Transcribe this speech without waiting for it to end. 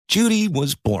Judy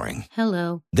was boring.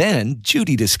 Hello. Then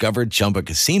Judy discovered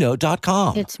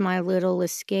ChumbaCasino.com. It's my little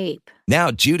escape. Now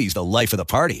Judy's the life of the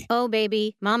party. Oh,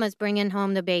 baby, mama's bringing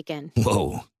home the bacon.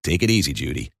 Whoa, take it easy,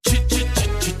 Judy.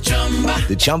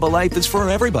 The Chumba life is for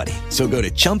everybody. So go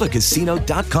to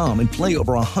ChumbaCasino.com and play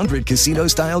over 100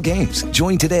 casino-style games.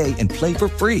 Join today and play for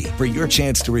free for your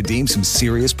chance to redeem some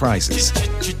serious prizes.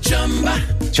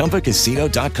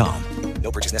 ChumbaCasino.com.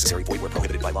 No purchase necessary. Void where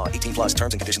prohibited by law. 18 plus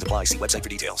terms and conditions apply. See website for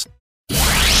details.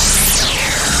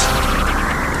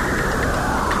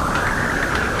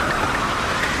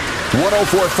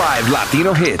 104.5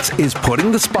 Latino Hits is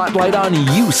putting the spotlight on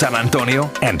you, San Antonio,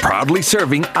 and proudly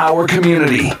serving our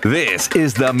community. This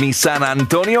is the Mi San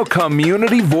Antonio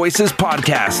Community Voices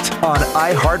podcast on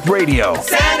iHeartRadio.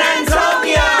 San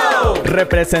Antonio!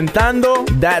 Representando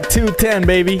that 210,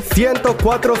 baby.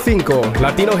 104.5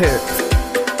 Latino Hits.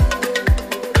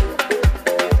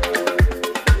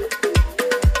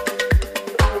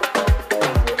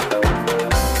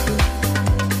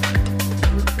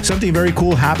 Something very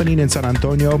cool happening in San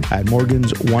Antonio at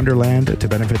Morgan's Wonderland to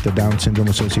benefit the Down Syndrome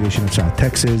Association of South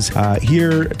Texas.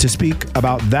 Here to speak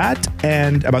about that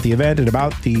and about the event and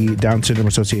about the Down Syndrome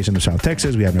Association of South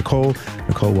Texas, we have Nicole.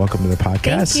 Nicole, welcome to the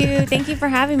podcast. Thank you. Thank you for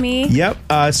having me. Yep.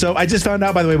 So I just found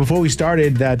out, by the way, before we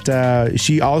started, that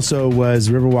she also was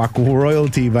Riverwalk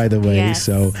royalty, by the way. Yes.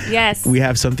 So yes, we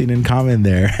have something in common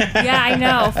there. Yeah, I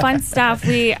know. Fun stuff.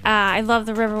 I love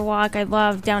the Riverwalk. I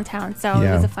love downtown. So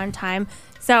It was a fun time.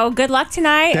 So good luck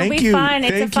tonight. It'll be fun.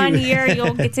 It's a fun year.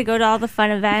 You'll get to go to all the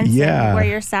fun events and wear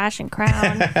your sash and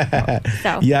crown.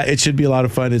 Yeah, it should be a lot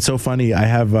of fun. It's so funny. I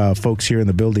have folks here in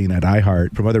the building at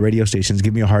iHeart from other radio stations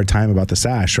give me a hard time about the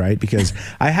sash, right? Because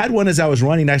I had one as I was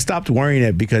running. I stopped wearing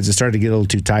it because it started to get a little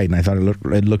too tight and I thought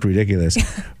it looked ridiculous.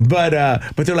 But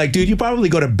they're like, dude, you probably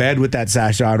go to bed with that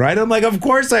sash on, right? I'm like, of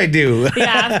course I do.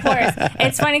 Yeah, of course.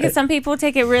 It's funny because some people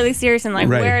take it really serious and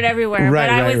wear it everywhere.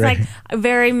 But I was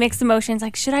very mixed emotions.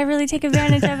 Like, should I really take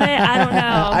advantage of it? I don't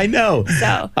know. I know.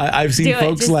 So I've seen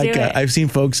folks I've seen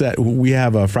folks that we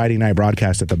have a Friday night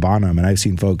broadcast at the Bonham, and I've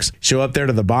seen folks show up there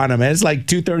to the Bonham, and it's like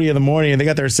 2:30 in the morning, and they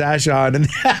got their sash on, and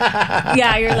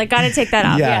yeah, you're like, gotta take that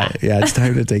off. Yeah, it's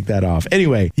time to take that off.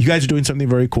 Anyway, you guys are doing something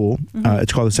very cool.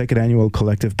 It's called the second annual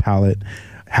Collective Palette,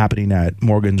 happening at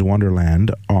Morgan's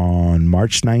Wonderland on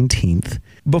March 19th.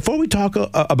 Before we talk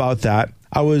about that,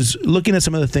 I was looking at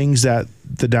some of the things that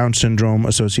the Down Syndrome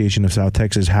Association of South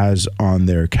Texas has on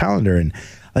their calendar. And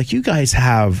you guys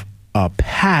have a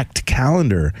packed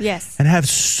calendar. Yes. And have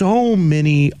so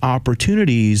many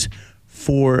opportunities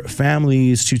for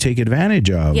families to take advantage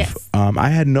of. Yes. I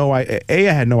had no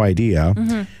idea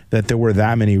that there were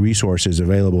that many resources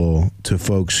available to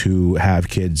folks who have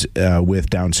kids with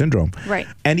Down syndrome. Right.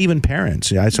 And even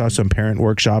parents. I saw some parent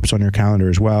workshops on your calendar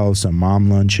as well, some mom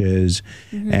lunches.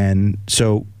 And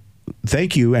so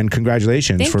thank you and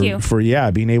congratulations for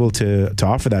being able to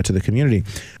offer that to the community.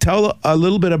 Tell a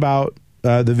little bit about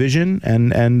the vision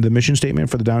and the mission statement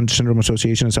for the Down Syndrome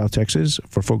Association of South Texas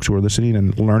for folks who are listening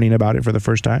and learning about it for the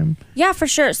first time. Yeah, for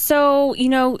sure. So, we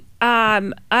call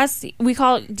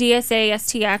it DSA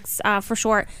STX for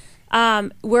short.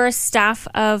 We're a staff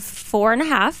of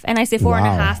 4.5, and I say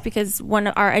 4.5 because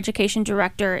our education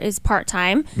director is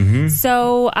part-time.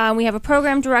 So we have a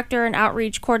program director, an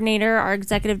outreach coordinator, our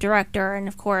executive director, and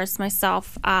of course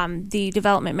myself, the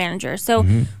development manager. So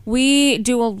we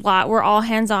do a lot. We're all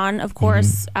hands-on, of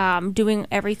course, doing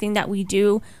everything that we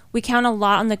do. We count a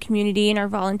lot on the community and our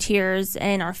volunteers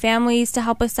and our families to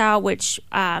help us out, which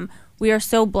we are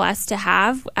so blessed to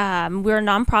have. We're a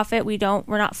nonprofit.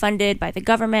 We're not funded by the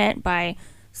government, by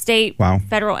state,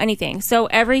 federal, anything. So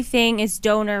everything is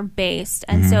donor based.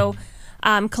 And so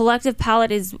Collective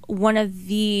Palette is one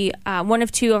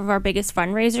of two of our biggest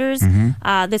fundraisers.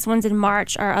 This one's in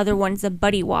March. Our other one's a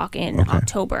Buddy Walk in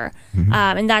October.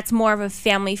 And that's more of a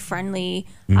family friendly.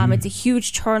 It's a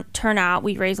huge turnout.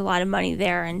 We raise a lot of money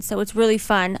there. And so it's really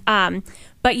fun.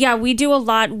 But yeah, we do a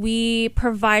lot. We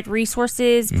provide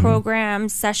resources,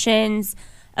 programs, sessions,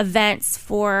 events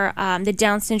for the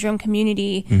Down syndrome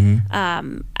community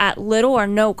at little or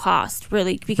no cost,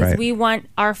 really, because we want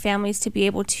our families to be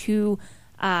able to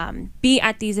be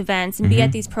at these events and be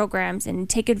at these programs and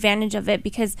take advantage of it,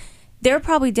 because they're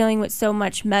probably dealing with so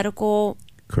much medical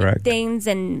things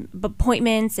and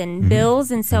appointments and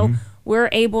bills, and so we're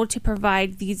able to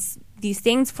provide these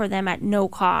things for them at no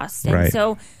cost. And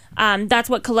so that's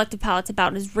what Collective Palette's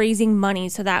about, is raising money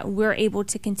so that we're able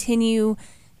to continue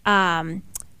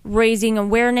raising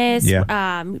awareness,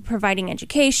 providing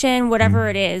education, whatever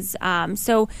it is.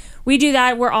 So we do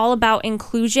that. We're all about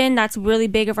inclusion. That's really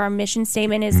big of our mission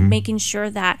statement, is making sure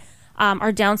that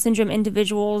our Down syndrome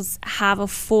individuals have a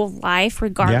full life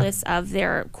regardless of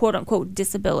their quote unquote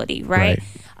disability, right?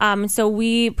 So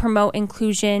we promote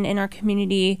inclusion in our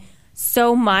community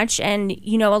so much. And,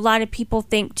 you know, a lot of people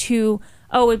think too,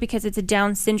 because it's a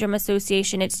Down syndrome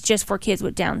association, it's just for kids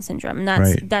with Down syndrome.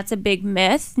 And that's a big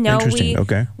myth. No,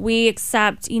 we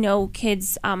accept, you know,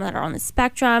 kids that are on the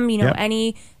spectrum, you know,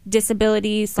 any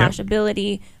disability /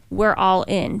 ability, we're all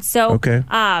in. So,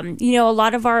 you know, a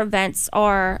lot of our events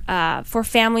are for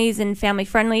families and family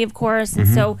friendly, of course. And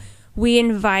so we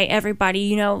invite everybody,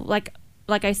 you know,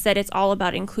 like I said, it's all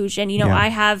about inclusion. You know, I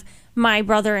have my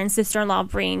brother and sister-in-law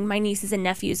bring my nieces and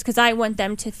nephews because I want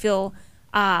them to feel,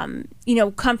 you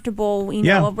know, comfortable, you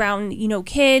know, around, you know,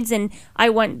 kids. And I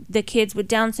want the kids with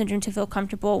Down syndrome to feel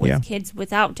comfortable with kids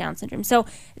without Down syndrome. So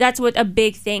that's what a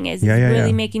big thing is,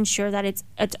 really making sure that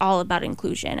it's all about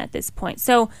inclusion at this point.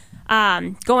 So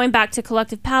going back to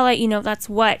Collective Palette, you know, that's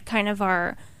what kind of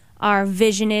our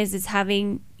vision is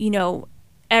having, you know,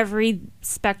 every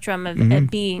spectrum of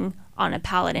being on a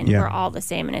palette, and we're all the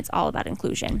same, and it's all about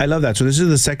inclusion. I love that. So this is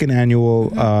the second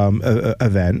annual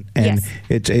event, and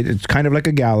it's kind of like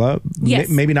a gala.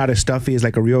 Maybe not as stuffy as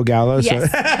like a real gala.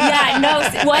 Yes.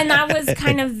 So. Well, and that was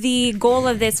kind of the goal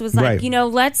of this was like, you know,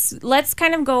 let's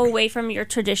kind of go away from your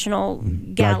traditional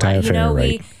gala. You know,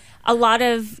 a lot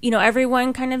of, you know,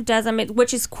 everyone kind of does them,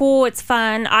 which is cool. It's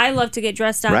fun. I love to get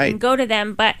dressed up and go to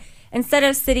them, but instead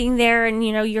of sitting there and,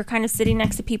 you know, you're kind of sitting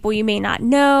next to people you may not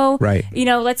know, you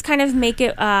know, let's kind of make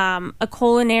it a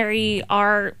culinary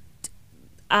art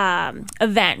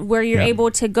event where you're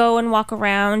able to go and walk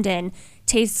around and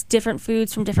taste different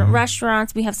foods from different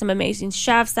restaurants. We have some amazing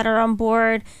chefs that are on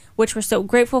board, which we're so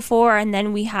grateful for. And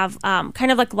then we have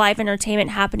kind of like live entertainment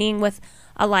happening with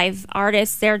a live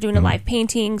artist. They're doing a live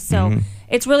painting. So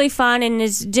it's really fun, and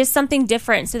it's just something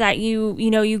different so that you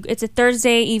know, it's a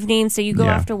Thursday evening. So you go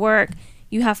after work,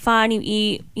 you have fun, you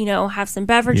eat, you know, have some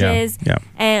beverages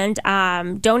and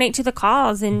donate to the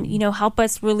cause and, you know, help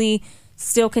us really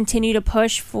still continue to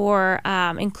push for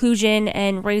inclusion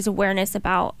and raise awareness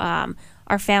about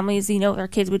our families, you know, our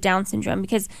kids with Down syndrome,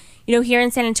 because, you know, here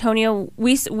in San Antonio,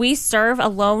 we serve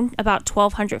alone about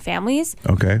 1,200 families.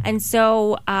 And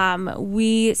so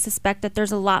we suspect that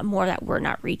there's a lot more that we're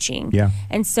not reaching.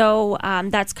 And so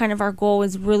that's kind of our goal,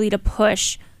 is really to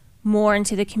push more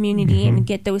into the community and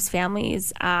get those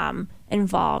families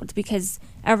involved, because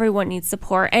everyone needs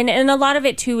support. And a lot of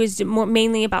it too is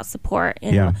mainly about support.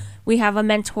 And we have a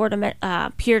mentor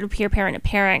to peer-to-peer,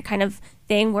 parent-to-parent kind of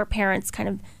thing where parents kind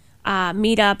of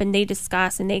meet up and they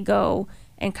discuss and they go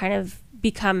and kind of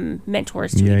become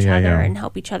mentors to each other and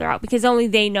help each other out, because only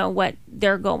they know what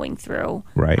they're going through.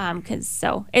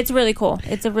 So it's really cool.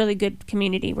 It's a really good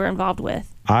community we're involved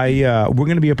with. We're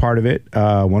going to be a part of it.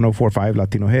 104.5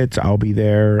 Latino Hits. I'll be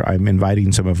there. I'm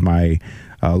inviting some of my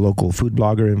local food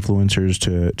blogger influencers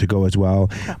to go as well.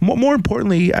 More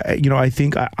importantly, you know, I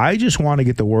think I just want to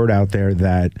get the word out there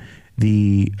that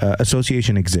the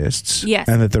association exists,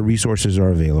 and that the resources are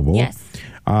available.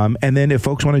 And then if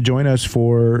folks want to join us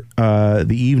for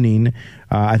the evening,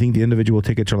 I think the individual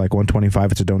tickets are like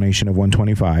 $125. It's a donation of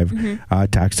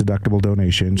 $125, tax deductible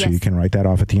donation. So you can write that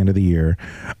off at the end of the year.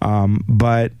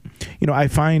 But, you know, I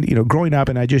find, you know, growing up,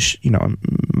 and I just, you know,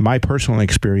 my personal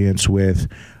experience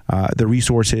with the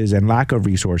resources and lack of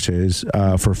resources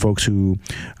for folks who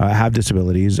have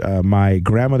disabilities. My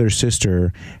grandmother's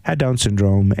sister had Down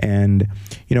syndrome, and,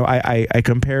 you know, I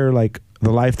compare like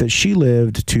the life that she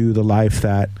lived to the life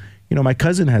that, you know, my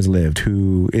cousin has lived,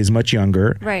 who is much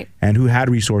younger, and who had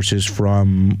resources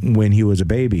from when he was a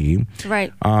baby,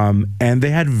 and they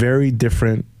had very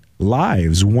different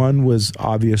lives. One was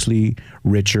obviously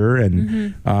richer,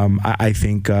 and I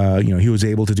think you know, he was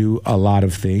able to do a lot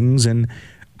of things, and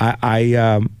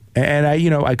I you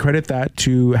know, I credit that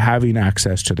to having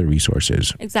access to the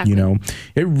resources. You know,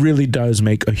 it really does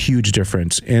make a huge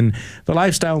difference in the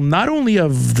lifestyle, not only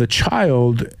of the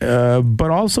child, but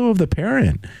also of the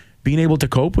parent. Being able to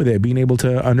cope with it, being able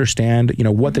to understand, you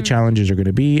know, what the challenges are going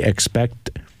to be, expect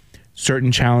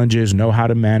certain challenges, know how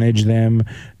to manage them,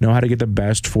 know how to get the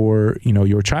best for, you know,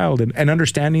 your child, and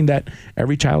understanding that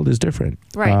every child is different.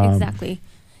 Exactly.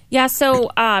 Yeah, so,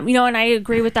 you know, and I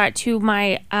agree with that too.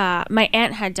 My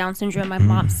aunt had Down syndrome, my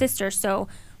mom's sister. So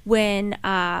when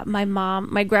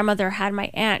my grandmother had my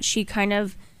aunt, she kind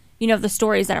of, you know, the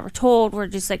stories that were told were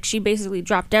just like, she basically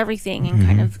dropped everything and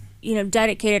kind of, you know,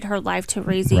 dedicated her life to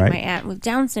raising my aunt with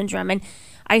Down syndrome. And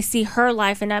I see her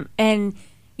life, and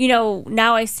you know,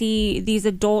 now I see these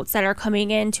adults that are coming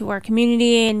into our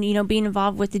community and, you know, being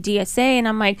involved with the DSA, and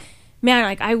I'm like, man,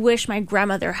 like, I wish my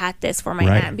grandmother had this for my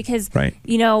aunt, because,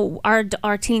 you know,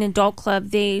 our teen adult club,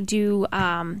 they do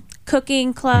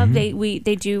cooking club. They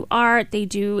do art. They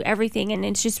do everything, and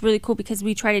it's just really cool because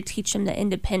we try to teach them the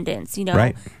independence,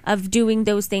 of doing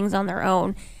those things on their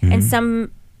own. And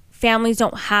some families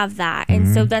don't have that, and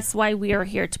so that's why we are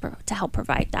here to help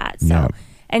provide that. So.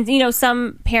 And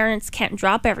some parents can't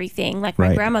drop everything like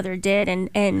my grandmother did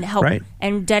and help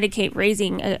and dedicate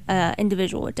raising a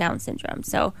individual with Down syndrome.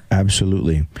 So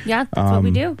absolutely, yeah, that's what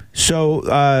we do. So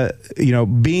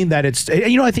being that it's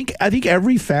I think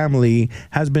every family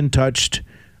has been touched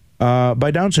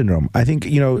by Down syndrome. I think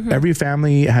every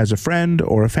family has a friend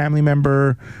or a family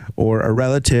member or a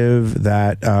relative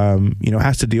that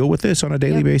has to deal with this on a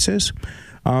daily basis.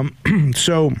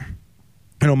 So.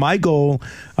 My goal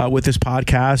with this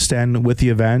podcast and with the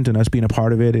event and us being a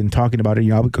part of it and talking about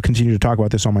it, I'll continue to talk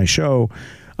about this on my show,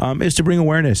 is to bring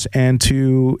awareness and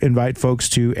to invite folks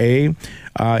to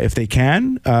if they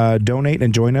can, donate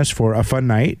and join us for a fun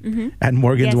night at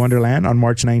Morgan's Wonderland on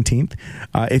March 19th.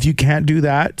 If you can't do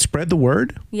that, spread the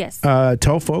word. Yes.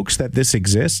 Tell folks that this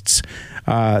exists.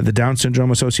 The Down Syndrome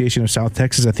Association of South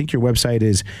Texas. I think your website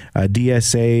is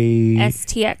DSASTX.org.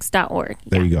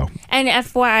 There you go. And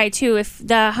FYI too, if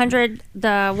the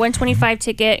 125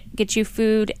 ticket gets you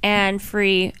food and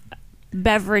free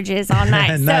beverages all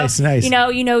night. Nice.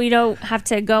 You don't have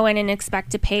to go in and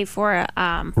expect to pay for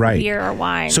beer or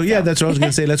wine. So yeah, that's what I was going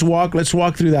to say. Let's walk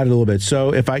through that a little bit.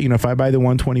 So if I buy the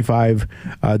 125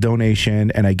 donation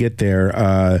and I get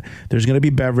there, there's going to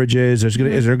be beverages. Is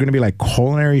there going to be like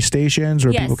culinary stations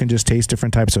where people can just taste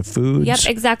different types of foods? Yep,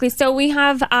 exactly. So we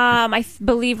have, I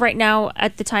believe right now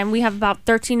at the time we have about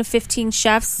 13 to 15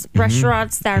 chefs,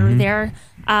 restaurants that are there.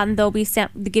 They'll be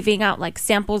giving out like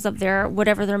samples of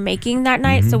whatever they're making that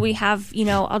night. So we have,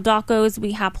 Aldacos,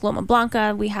 we have Paloma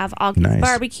Blanca, we have Augie's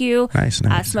Barbecue,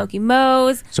 Smoky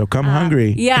Moe's. So come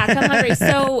hungry. Yeah, come hungry.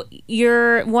 So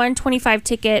your 125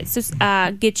 ticket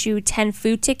gets you 10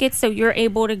 food tickets. So you're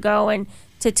able to go and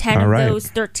to 10 of those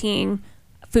 13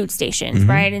 food stations,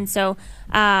 right? And so,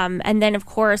 and then of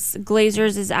course,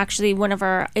 Glazers is actually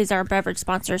our beverage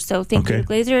sponsor. So thank you to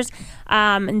Glazers.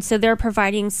 And so they're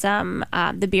providing some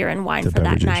the beer and wine for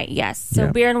that night. Yes,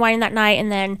 so beer and wine that night,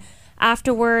 and then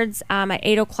afterwards at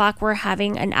 8:00 we're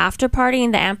having an after party in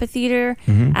the amphitheater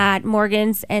at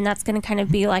Morgan's, and that's going to kind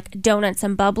of be like donuts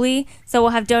and bubbly. So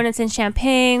we'll have donuts and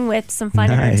champagne with some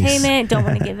fun entertainment. Don't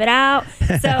want to give it out.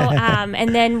 So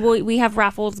and then we have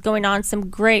raffles going on, some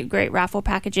great raffle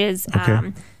packages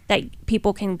that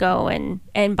people can go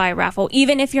and buy a raffle.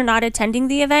 Even if you're not attending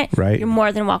the event, you're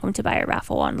more than welcome to buy a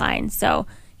raffle online. So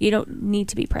you don't need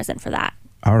to be present for that.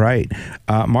 All right.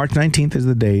 March 19th is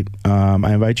the date.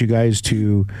 I invite you guys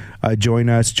to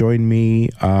join me,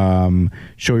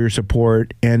 show your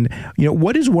support. And,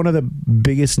 what is one of the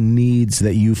biggest needs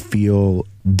that you feel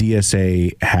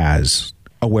DSA has?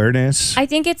 Awareness? I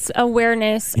think it's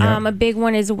awareness. A big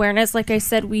one is awareness. Like I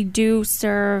said, we do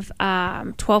serve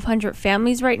 1,200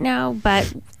 families right now,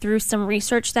 but through some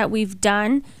research that we've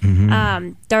done,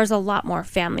 there's a lot more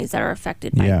families that are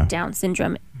affected by Down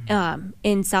syndrome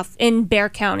in Bexar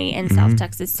County and South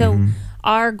Texas. So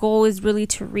our goal is really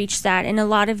to reach that, and a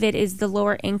lot of it is the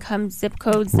lower income zip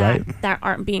codes that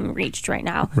aren't being reached right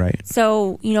now.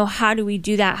 So how do we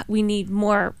do that? We need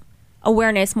more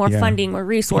awareness, more funding, more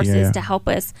resources to help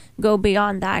us go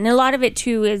beyond that. And a lot of it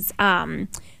too is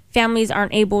families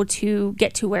aren't able to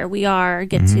get to where we are,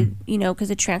 to because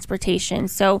of transportation.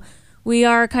 So we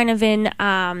are kind of in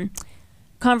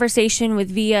conversation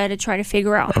with VIA to try to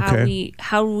figure out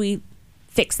how we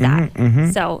fix that.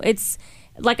 So it's,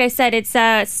 like I said, it's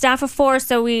a staff of 4,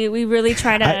 so we really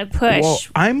try to push. Well,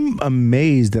 I'm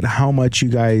amazed at how much you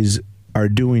guys are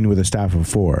doing with a staff of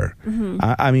 4.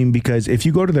 I mean, because if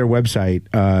you go to their website,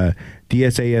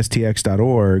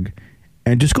 DSASTX.org,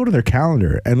 and just go to their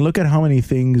calendar and look at how many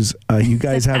things you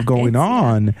guys have going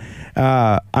on.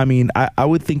 I mean, I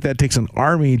would think that takes an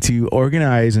army to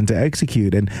organize and to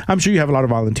execute. And I'm sure you have a lot of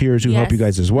volunteers who help you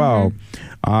guys as well.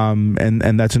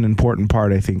 And that's an important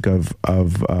part, I think, of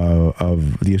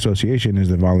the association is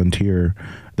the volunteers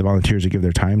that give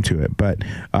their time to it. But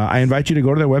I invite you to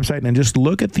go to their website and just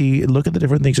look at the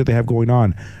different things that they have going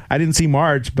on. I didn't see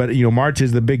March, but March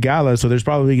is the big gala, so there's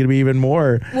probably going to be even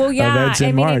more events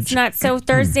in March. It's not. So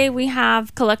Thursday we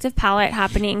have Collective Palette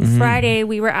happening. Friday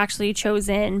we were actually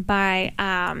chosen by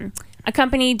a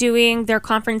company doing their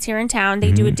conference here in town.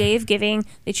 They do a day of giving.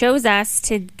 They chose us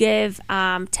to give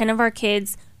 10 of our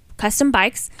kids custom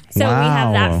bikes. So we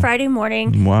have that Friday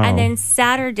morning. And then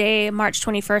Saturday, March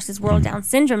 21st is World Down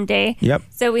Syndrome Day.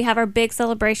 So we have our big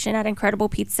celebration at Incredible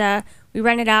Pizza. We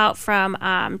rent it out from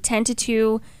 10 to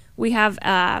 2. We have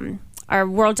our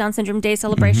World Down Syndrome Day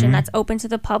celebration that's open to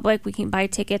the public. We can buy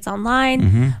tickets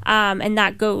online, and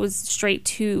that goes straight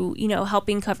to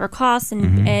helping cover costs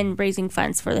and raising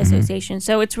funds for the association.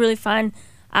 So it's really fun.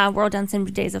 World Down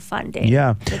Syndrome Day is a fun day.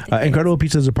 Yeah. Incredible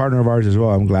Pizza is a partner of ours as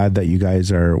well. I'm glad that you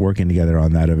guys are working together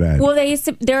on that event. Well, they're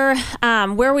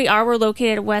where we are. We're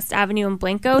located at West Avenue in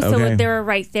Blanco, so they're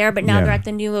right there. But now they're at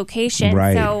the new location,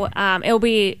 right. So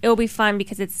it'll be fun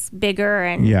because it's bigger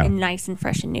and nice and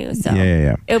fresh and new. So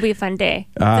it'll be a fun day.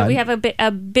 So we have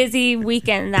a busy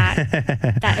weekend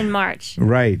that in March.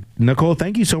 Right, Nicole.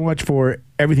 Thank you so much for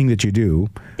everything that you do.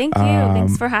 Thank you.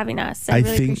 Thanks for having us. I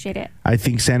really appreciate it. I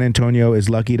think San Antonio is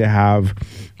lucky to have,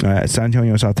 San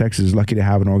Antonio, South Texas is lucky to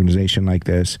have an organization like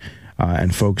this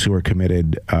and folks who are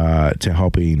committed to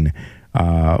helping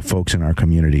folks in our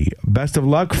community. Best of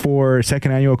luck for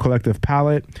second annual Collective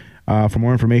Palate. For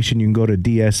more information, you can go to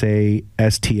dsastx.org.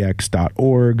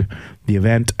 The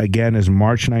event, again, is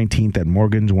March 19th at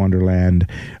Morgan's Wonderland.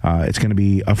 It's going to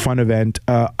be a fun event.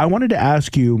 I wanted to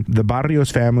ask you, the Barrios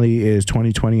family is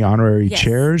 2020 honorary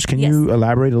chairs. Can you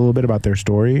elaborate a little bit about their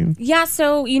story? Yeah,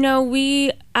 so,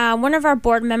 we, one of our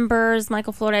board members,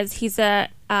 Michael Flores, he's a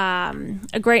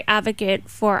great advocate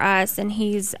for us, and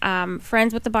he's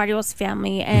friends with the Barrios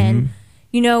family, and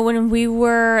when we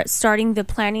were starting the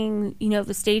planning,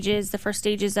 the first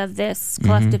stages of this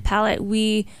collective palette,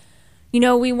 we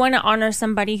want to honor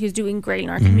somebody who's doing great in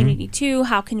our community too.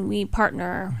 How can we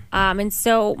partner? And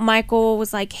so Michael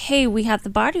was like, hey, we have the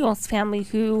Barrios family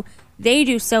who they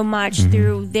do so much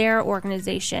through their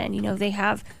organization. They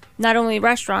have not only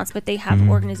restaurants, but they have an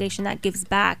organization that gives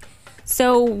back.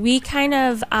 So we kind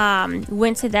of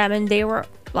went to them, and they were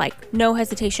like no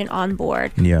hesitation on board.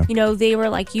 Yeah. They were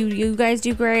like, you guys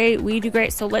do great, we do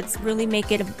great, so let's really make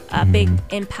it a big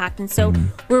impact. And so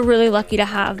we're really lucky to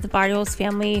have the Barrios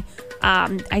family.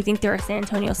 I think they're a San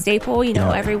Antonio staple.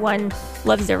 Everyone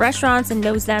loves their restaurants and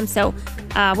knows them. So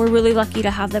we're really lucky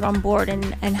to have them on board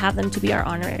and have them to be our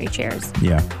honorary chairs.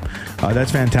 Yeah.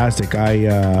 That's fantastic.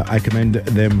 I commend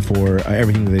them for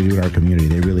everything that they do in our community.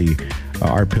 They really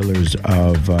are pillars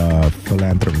of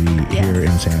philanthropy here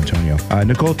in San Antonio.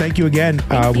 Nicole, thank you again.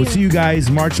 We'll see you guys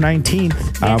March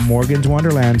 19th. Morgan's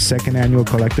Wonderland, second annual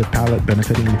Collective Palette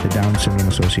benefiting the Down Syndrome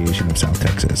Association of South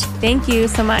Texas. Thank you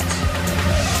so much.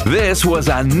 This was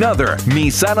another Mi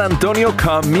San Antonio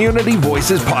Community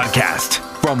Voices podcast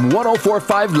from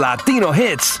 104.5 Latino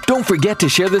Hits. Don't forget to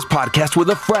share this podcast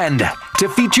with a friend. To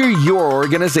feature your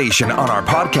organization on our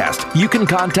podcast, you can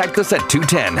contact us at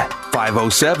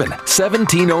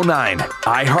 210-507-1709.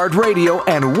 iHeartRadio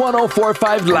and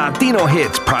 104.5 Latino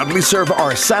Hits proudly serve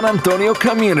our San Antonio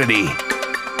community.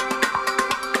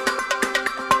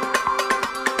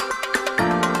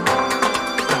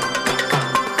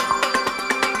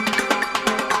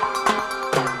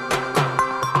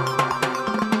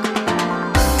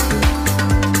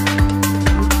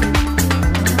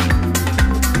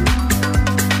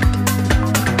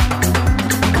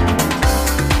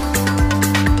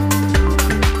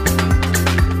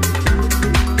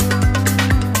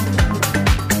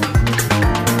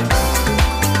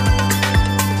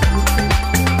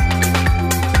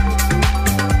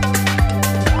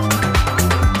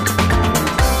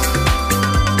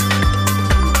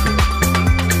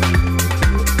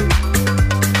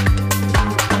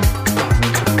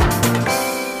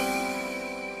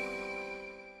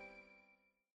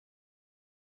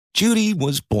 Judy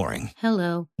was boring.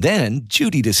 Hello. Then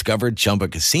Judy discovered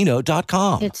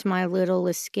ChumbaCasino.com. It's my little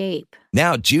escape.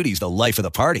 Now Judy's the life of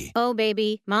the party. Oh,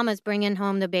 baby, mama's bringing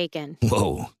home the bacon.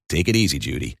 Whoa, take it easy,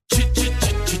 Judy.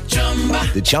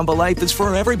 The Chumba life is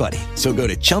for everybody. So go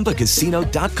to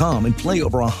ChumbaCasino.com and play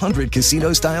over 100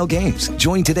 casino-style games.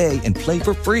 Join today and play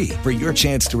for free for your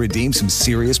chance to redeem some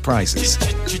serious prizes.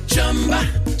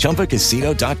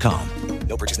 ChumbaCasino.com.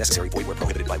 No purchase necessary. Void where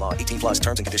prohibited by law. 18+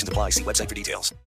 terms and conditions apply. See website for details.